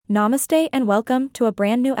Namaste and welcome to a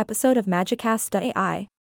brand new episode of Magicast.ai.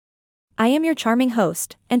 I am your charming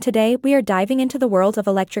host, and today we are diving into the world of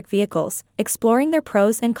electric vehicles, exploring their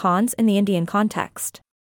pros and cons in the Indian context.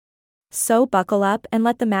 So buckle up and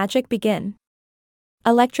let the magic begin.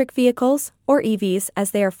 Electric vehicles, or EVs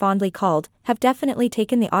as they are fondly called, have definitely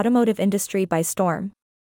taken the automotive industry by storm.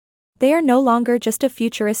 They are no longer just a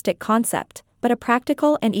futuristic concept, but a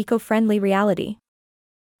practical and eco-friendly reality.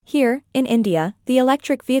 Here, in India, the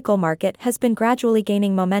electric vehicle market has been gradually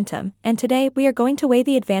gaining momentum, and today we are going to weigh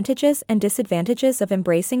the advantages and disadvantages of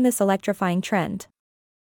embracing this electrifying trend.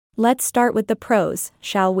 Let's start with the pros,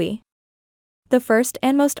 shall we? The first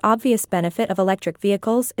and most obvious benefit of electric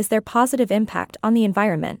vehicles is their positive impact on the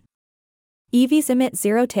environment. EVs emit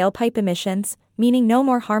zero tailpipe emissions, meaning no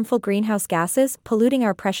more harmful greenhouse gases polluting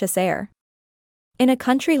our precious air. In a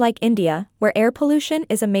country like India, where air pollution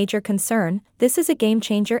is a major concern, this is a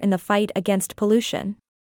game-changer in the fight against pollution.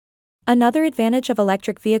 Another advantage of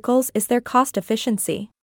electric vehicles is their cost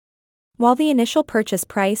efficiency. While the initial purchase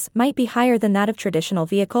price might be higher than that of traditional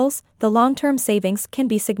vehicles, the long-term savings can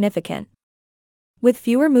be significant. With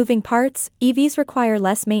fewer moving parts, EVs require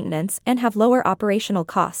less maintenance and have lower operational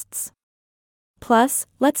costs. Plus,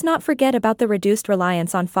 let's not forget about the reduced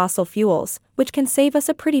reliance on fossil fuels, which can save us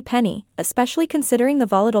a pretty penny, especially considering the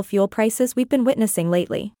volatile fuel prices we've been witnessing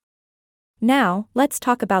lately. Now, let's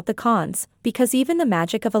talk about the cons, because even the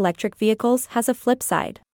magic of electric vehicles has a flip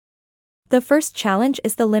side. The first challenge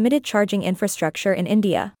is the limited charging infrastructure in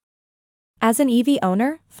India. As an EV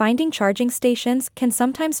owner, finding charging stations can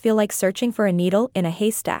sometimes feel like searching for a needle in a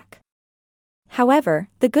haystack. However,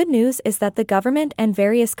 the good news is that the government and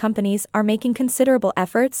various companies are making considerable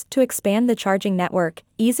efforts to expand the charging network,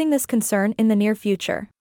 easing this concern in the near future.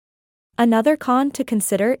 Another con to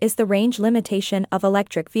consider is the range limitation of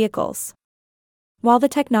electric vehicles. While the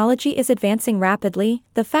technology is advancing rapidly,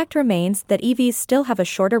 the fact remains that EVs still have a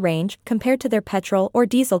shorter range compared to their petrol or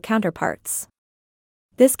diesel counterparts.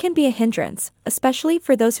 This can be a hindrance, especially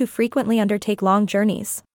for those who frequently undertake long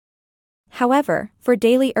journeys. However, for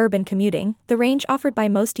daily urban commuting, the range offered by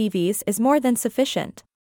most EVs is more than sufficient.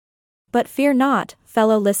 But fear not,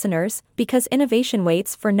 fellow listeners, because innovation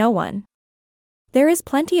waits for no one. There is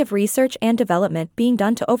plenty of research and development being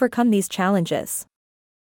done to overcome these challenges.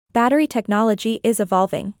 Battery technology is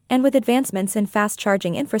evolving, and with advancements in fast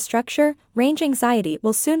charging infrastructure, range anxiety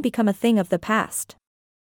will soon become a thing of the past.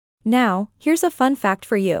 Now, here's a fun fact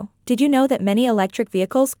for you. Did you know that many electric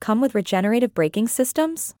vehicles come with regenerative braking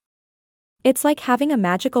systems? It's like having a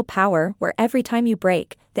magical power where every time you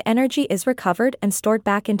brake, the energy is recovered and stored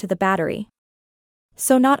back into the battery.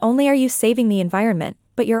 So not only are you saving the environment,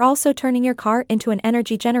 but you're also turning your car into an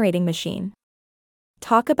energy-generating machine.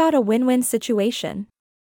 Talk about a win-win situation.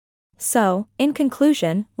 So, in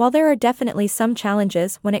conclusion, while there are definitely some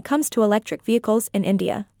challenges when it comes to electric vehicles in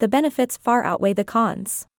India, the benefits far outweigh the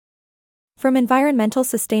cons. From environmental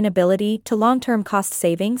sustainability to long-term cost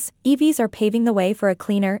savings, EVs are paving the way for a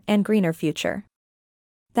cleaner and greener future.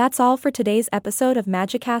 That's all for today's episode of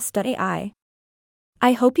Magicast.ai.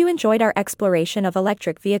 I hope you enjoyed our exploration of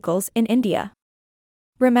electric vehicles in India.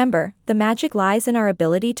 Remember, the magic lies in our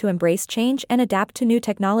ability to embrace change and adapt to new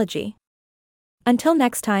technology. Until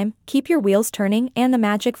next time, keep your wheels turning and the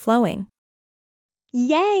magic flowing.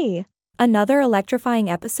 Yay! Another electrifying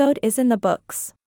episode is in the books.